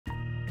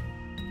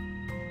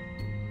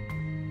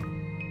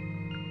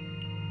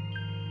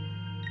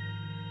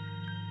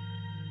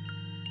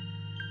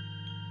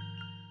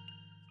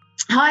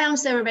Hi, I'm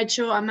Sarah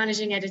Redshaw. I'm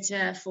managing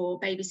editor for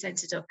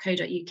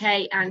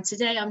babycentre.co.uk, and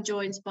today I'm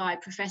joined by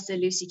Professor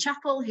Lucy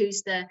Chappell,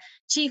 who's the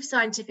Chief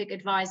Scientific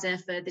Advisor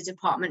for the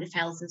Department of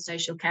Health and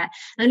Social Care.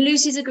 And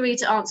Lucy's agreed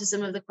to answer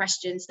some of the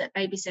questions that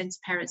baby centre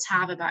parents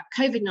have about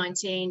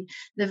COVID-19,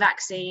 the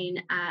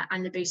vaccine,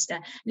 and the booster.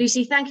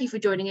 Lucy, thank you for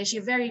joining us.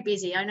 You're very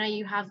busy. I know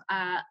you have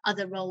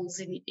other roles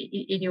in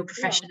your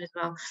profession as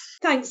well.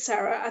 Thanks,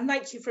 Sarah, and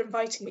thank you for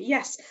inviting me.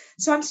 Yes,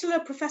 so I'm still a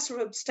Professor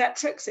of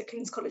Obstetrics at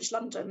King's College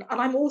London, and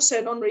I'm also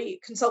an honorary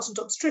consultant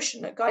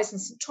obstetrician at Guy's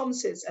and St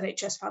Thomas's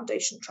NHS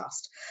Foundation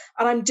Trust.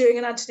 And I'm doing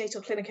an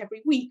antenatal clinic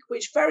every week,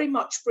 which very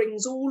much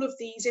brings all of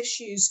these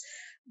issues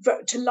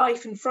to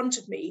life in front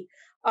of me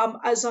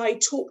as I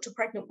talk to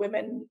pregnant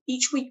women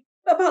each week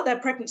about their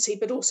pregnancy,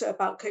 but also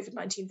about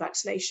COVID-19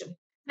 vaccination.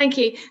 Thank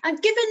you.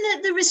 And given that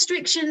the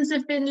restrictions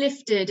have been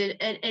lifted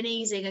and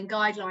easing and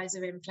guidelines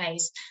are in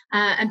place,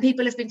 and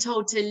people have been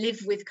told to live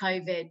with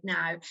COVID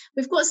now,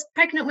 we've got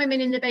pregnant women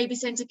in the baby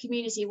centre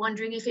community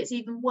wondering if it's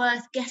even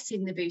worth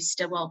getting the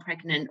booster while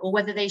pregnant or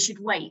whether they should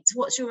wait.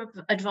 What's your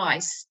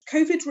advice?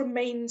 COVID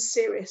remains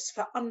serious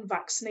for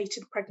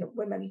unvaccinated pregnant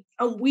women,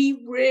 and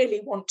we really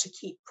want to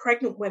keep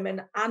pregnant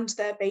women and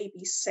their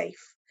babies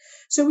safe.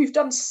 So we've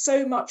done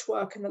so much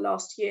work in the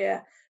last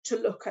year to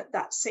look at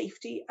that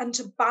safety and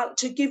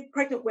to give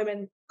pregnant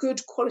women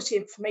good quality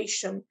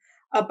information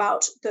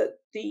about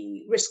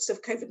the risks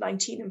of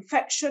COVID-19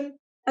 infection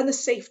and the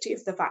safety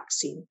of the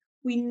vaccine.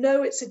 We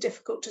know it's a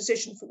difficult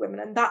decision for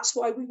women, and that's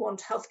why we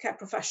want healthcare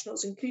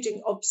professionals,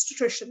 including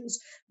obstetricians,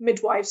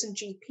 midwives, and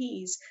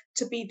GPs,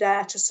 to be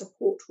there to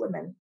support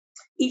women.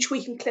 Each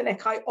week in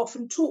clinic, I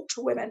often talk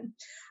to women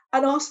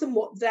and ask them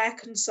what their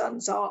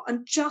concerns are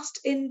and just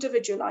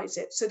individualize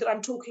it so that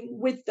I'm talking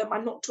with them,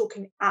 I'm not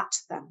talking at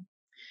them.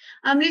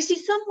 Lucy,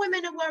 some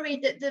women are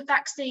worried that the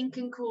vaccine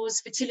can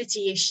cause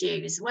fertility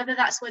issues, whether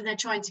that's when they're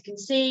trying to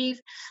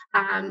conceive,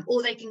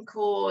 or they can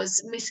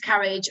cause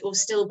miscarriage or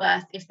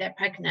stillbirth if they're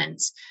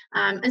pregnant.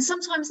 And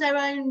sometimes their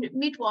own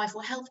midwife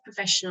or health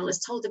professional has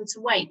told them to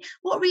wait.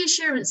 What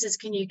reassurances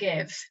can you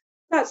give?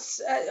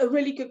 That's a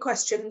really good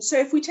question. So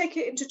if we take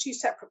it into two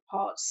separate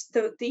parts,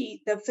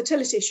 the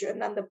fertility issue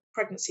and then the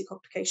pregnancy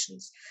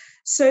complications.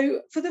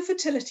 So for the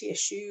fertility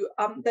issue,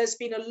 there's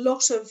been a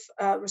lot of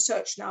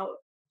research now,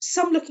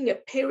 some looking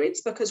at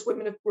periods because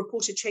women have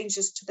reported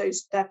changes to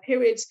their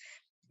periods.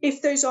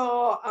 If those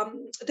are,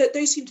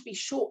 those seem to be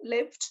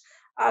short-lived,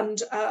 and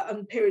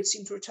periods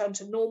seem to return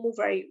to normal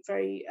very,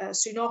 very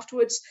soon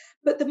afterwards.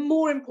 But the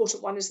more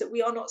important one is that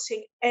we are not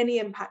seeing any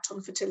impact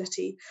on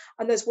fertility.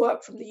 And there's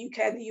work from the UK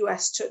and the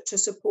US to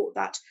support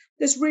that.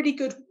 There's really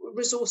good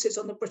resources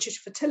on the British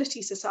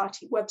Fertility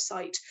Society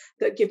website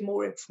that give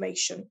more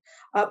information.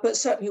 But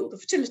certainly all the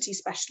fertility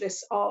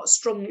specialists are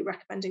strongly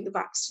recommending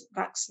the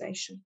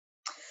vaccination.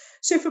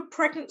 So for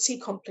pregnancy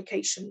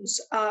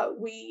complications,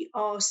 we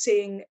are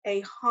seeing a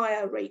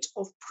higher rate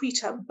of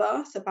preterm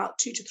birth, about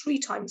 2 to 3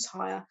 times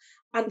higher,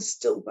 and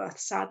stillbirth,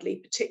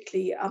 sadly,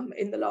 particularly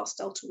in the last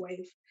Delta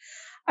wave.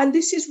 And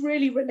this is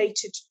really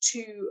related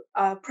to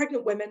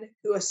pregnant women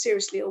who are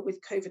seriously ill with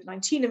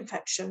COVID-19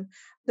 infection,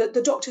 that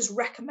the doctors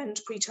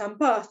recommend preterm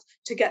birth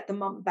to get the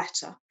mum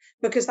better,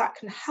 because that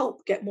can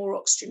help get more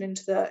oxygen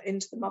into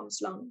the mum's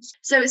lungs.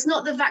 So it's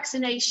not the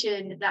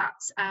vaccination that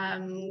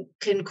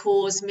can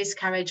cause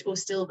miscarriage or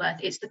stillbirth,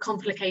 it's the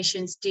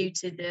complications due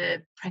to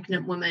the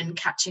pregnant woman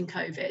catching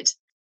COVID.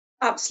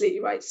 Absolutely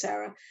right,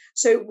 Sarah.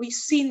 So we've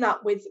seen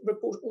that with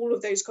all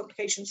of those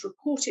complications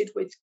reported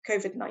with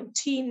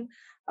COVID-19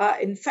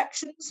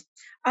 infections.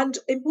 And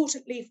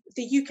importantly,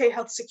 the UK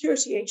Health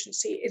Security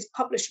Agency is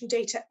publishing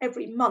data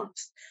every month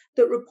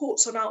that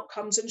reports on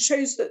outcomes and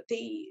shows that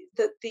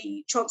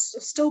the chances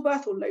of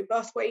stillbirth or low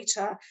birth weight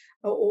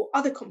or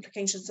other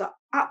complications are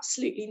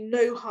absolutely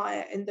no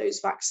higher in those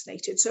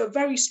vaccinated. So a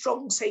very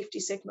strong safety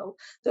signal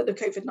that the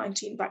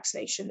COVID-19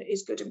 vaccination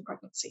is good in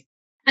pregnancy.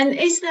 And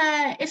is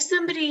there, if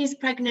somebody is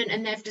pregnant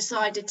and they've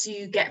decided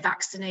to get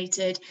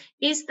vaccinated,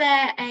 is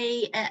there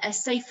a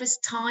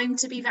safest time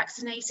to be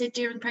vaccinated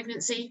during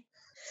pregnancy?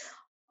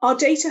 Our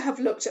data have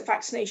looked at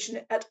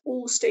vaccination at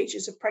all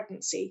stages of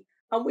pregnancy,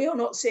 and we are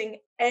not seeing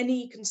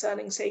any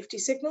concerning safety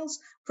signals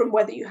from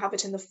whether you have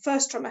it in the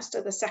first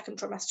trimester, the second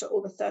trimester,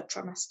 or the third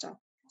trimester.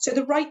 So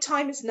the right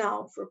time is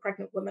now for a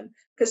pregnant woman,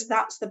 because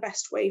that's the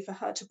best way for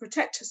her to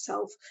protect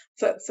herself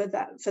for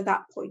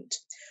that point.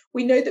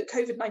 We know that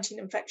COVID-19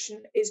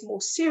 infection is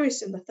more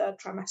serious in the third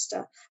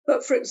trimester.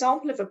 But for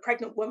example, if a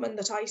pregnant woman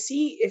that I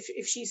see,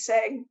 if she's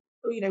saying,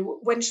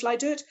 when shall I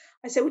do it?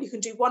 I say, well, you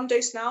can do one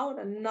dose now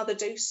and another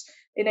dose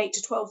in 8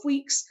 to 12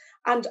 weeks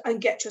and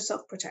get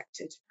yourself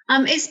protected.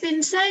 It's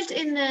been said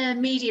in the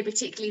media,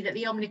 particularly, that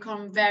the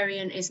Omicron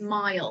variant is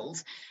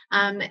mild.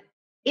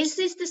 Is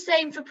this the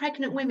same for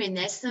pregnant women?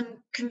 There's some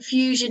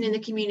confusion in the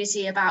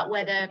community about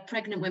whether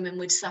pregnant women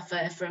would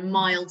suffer from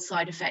mild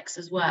side effects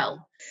as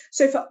well.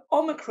 So for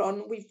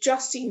Omicron, we've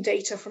just seen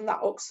data from that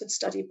Oxford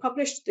study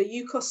published, the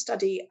UCOS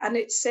study, and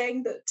it's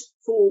saying that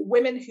for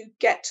women who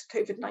get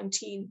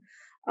COVID-19,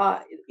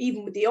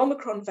 even with the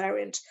Omicron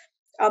variant,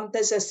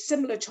 there's a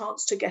similar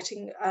chance to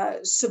getting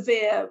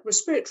severe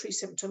respiratory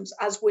symptoms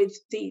as with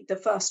the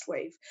first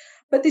wave.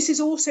 But this is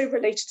also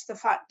related to the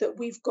fact that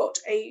we've got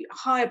a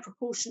higher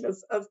proportion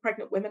of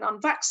pregnant women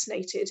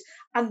unvaccinated,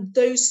 and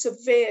those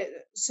severe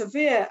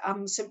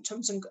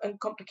symptoms and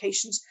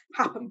complications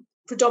happen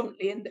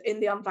predominantly in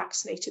the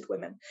unvaccinated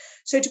women.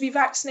 So to be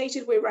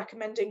vaccinated, we're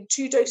recommending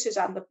 2 doses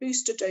and the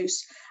booster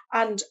dose.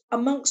 And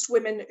amongst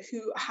women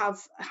who have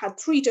had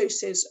 3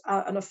 doses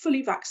and are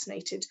fully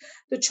vaccinated,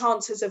 the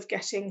chances of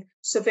getting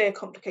severe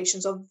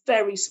complications are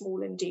very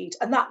small indeed.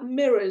 And that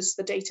mirrors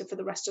the data for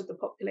the rest of the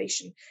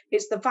population.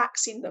 It's the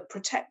vaccine that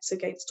protects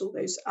against all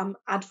those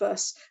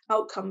adverse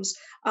outcomes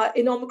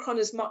in Omicron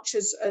as much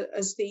as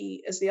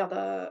the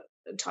other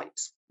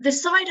types. The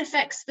side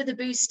effects for the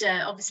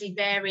booster obviously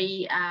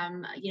vary,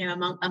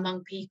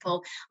 among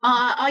people.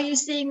 Are you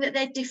seeing that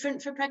they're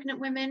different for pregnant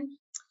women?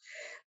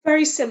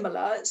 Very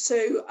similar.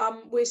 So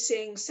we're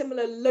seeing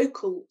similar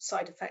local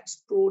side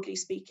effects, broadly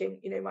speaking.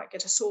 You might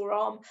get a sore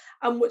arm,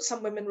 and what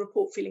some women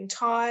report feeling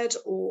tired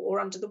or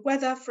under the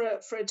weather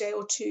for a day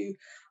or two.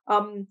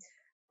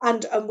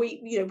 And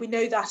we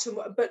know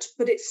that,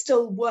 but it's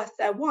still worth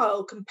their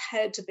while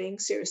compared to being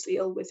seriously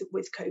ill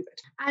with COVID.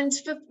 And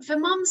for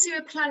mums who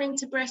are planning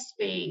to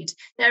breastfeed,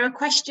 there are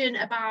questions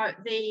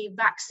about the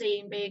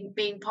vaccine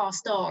being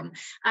passed on.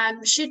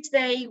 Should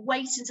they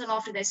wait until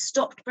after they've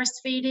stopped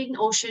breastfeeding,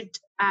 or should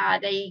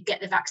they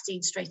get the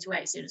vaccine straight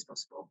away as soon as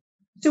possible?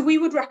 So we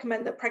would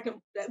recommend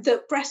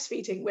that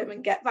breastfeeding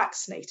women get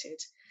vaccinated.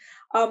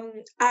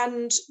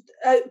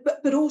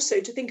 But also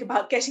to think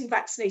about getting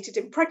vaccinated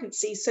in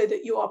pregnancy so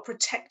that you are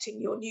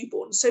protecting your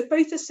newborn. So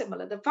both are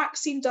similar. The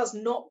vaccine does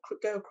not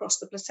go across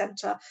the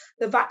placenta.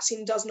 The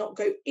vaccine does not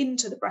go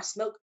into the breast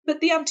milk, but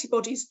the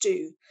antibodies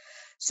do.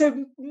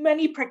 So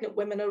many pregnant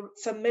women are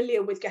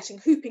familiar with getting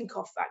whooping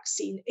cough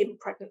vaccine in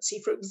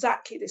pregnancy for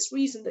exactly this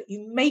reason, that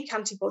you make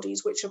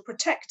antibodies which are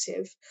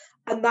protective,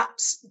 and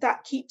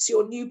that keeps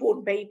your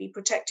newborn baby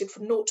protected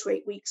from 0 to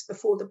 8 weeks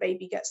before the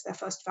baby gets their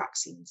first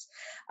vaccines.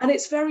 And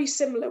it's very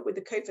similar with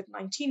the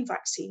COVID-19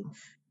 vaccine.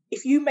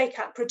 If you make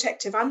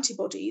protective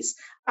antibodies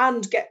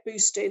and get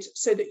boosted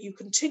so that you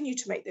continue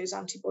to make those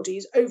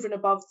antibodies over and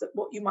above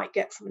what you might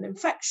get from an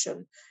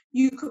infection,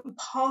 you can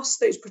pass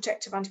those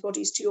protective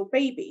antibodies to your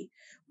baby.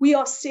 We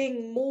are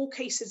seeing more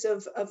cases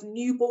of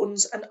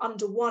newborns and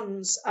under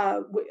ones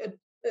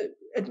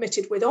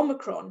admitted with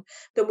Omicron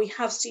than we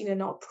have seen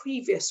in our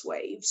previous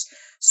waves.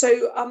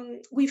 So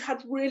we've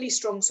had really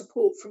strong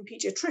support from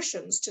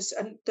paediatricians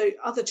and the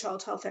other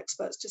child health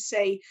experts to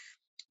say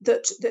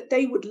that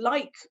they would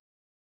like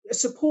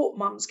support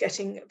mums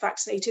getting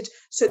vaccinated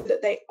so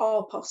that they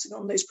are passing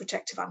on those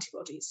protective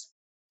antibodies.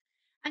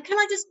 And can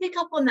I just pick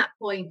up on that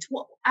point?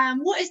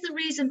 What is the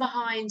reason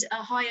behind a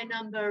higher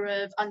number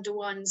of under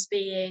ones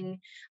being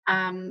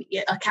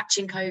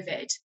catching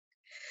COVID?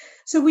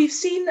 So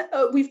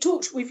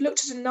we've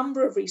looked at a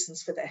number of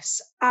reasons for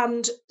this,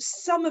 and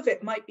some of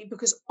it might be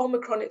because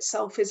Omicron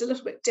itself is a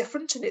little bit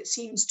different, and it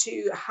seems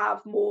to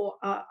have more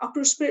upper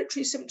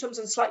respiratory symptoms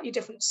and slightly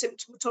different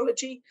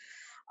symptomatology.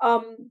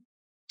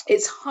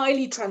 It's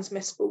highly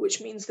transmissible, which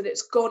means that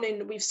it's gone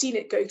in. We've seen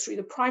it go through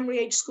the primary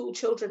age school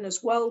children as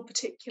well,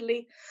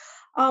 particularly.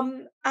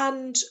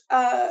 And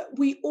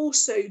we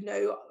also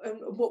know,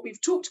 what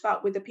we've talked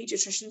about with the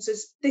paediatricians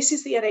is this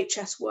is the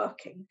NHS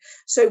working.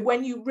 So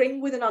when you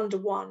ring with an under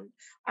one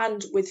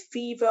and with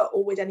fever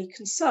or with any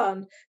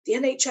concern, the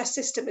NHS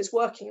system is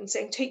working and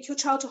saying, take your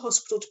child to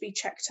hospital to be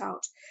checked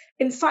out.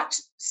 In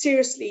fact,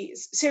 serious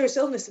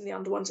illness in the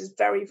under ones is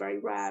very, very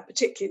rare,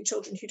 particularly in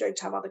children who don't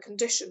have other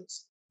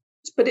conditions.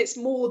 But it's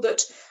more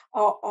that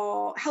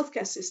our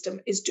healthcare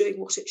system is doing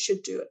what it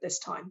should do at this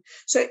time.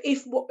 So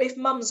if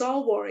mums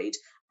are worried,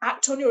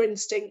 act on your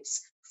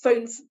instincts,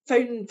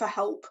 phone for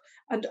help,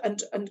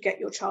 and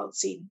get your child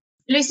seen.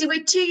 Lucy,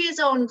 we're 2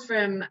 years on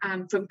from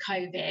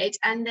COVID,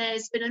 and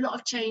there's been a lot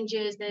of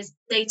changes. There's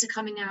data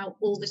coming out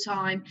all the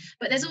time,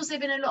 but there's also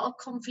been a lot of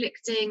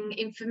conflicting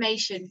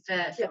information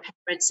for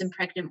parents and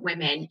pregnant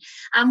women.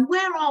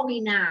 Where are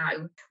we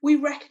now? We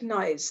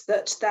recognise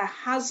that there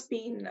has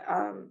been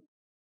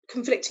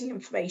conflicting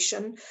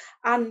information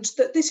and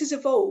that this has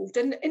evolved,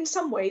 and in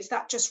some ways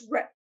that just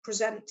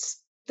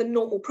represents the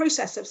normal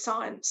process of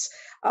science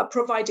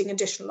providing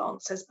additional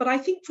answers. But I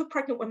think for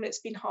pregnant women it's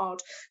been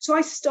hard. So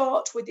I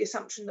start with the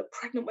assumption that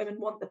pregnant women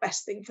want the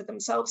best thing for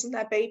themselves and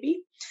their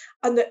baby,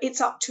 and that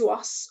it's up to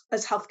us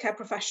as healthcare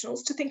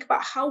professionals to think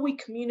about how we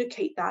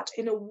communicate that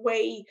in a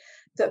way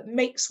that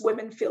makes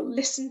women feel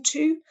listened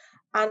to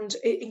and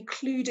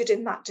included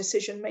in that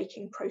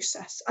decision-making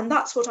process. And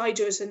that's what I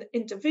do as an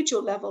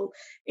individual level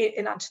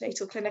in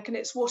antenatal clinic. And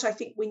it's what I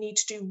think we need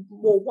to do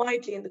more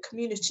widely in the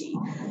community,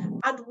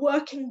 and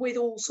working with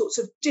all sorts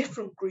of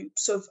different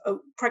groups of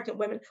pregnant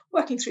women,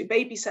 working through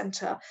Baby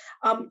Centre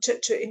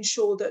to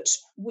ensure that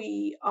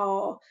we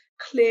are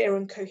clear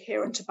and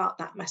coherent about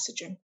that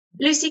messaging.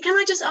 Lucy, can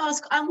I just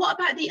ask, what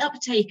about the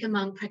uptake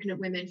among pregnant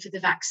women for the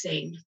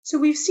vaccine? So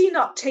we've seen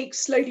uptake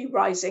slowly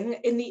rising.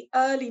 In the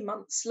early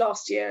months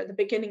last year, at the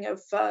beginning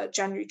of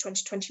January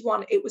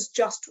 2021, it was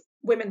just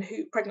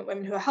pregnant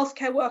women who are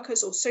healthcare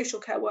workers or social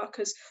care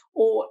workers,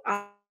 or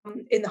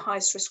in the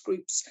highest risk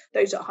groups,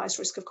 those at highest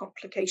risk of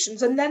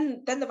complications. And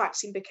then the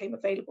vaccine became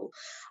available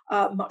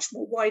much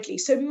more widely.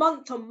 So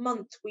month on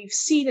month, we've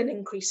seen an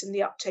increase in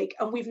the uptake,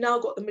 and we've now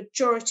got the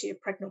majority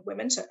of pregnant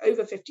women, so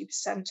over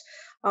 50%,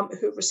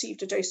 who have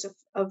received a dose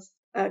of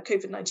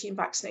COVID-19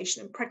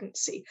 vaccination in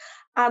pregnancy.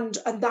 And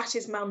that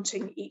is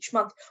mounting each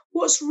month.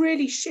 What's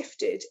really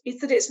shifted is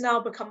that it's now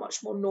become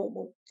much more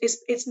normal.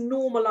 It's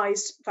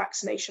normalized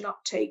vaccination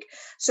uptake.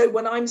 So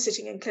when I'm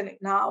sitting in clinic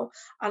now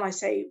and I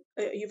say,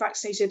 are you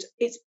vaccinated?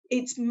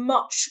 It's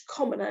much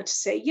commoner to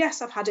say,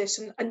 yes, I've had it,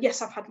 and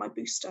yes, I've had my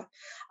booster.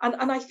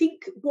 And I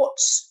think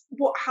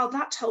how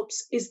that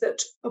helps is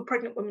that a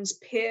pregnant woman's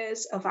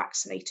peers are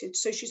vaccinated.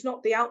 So she's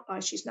not the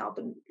outlier, she's now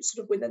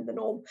sort of within the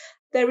norm.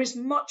 There is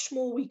much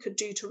more we could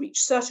do to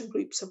reach certain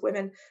groups of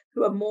women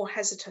who are more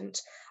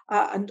hesitant,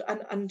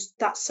 and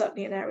that's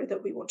certainly an area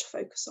that we want to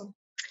focus on.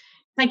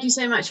 Thank you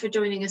so much for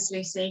joining us,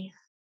 Lucy.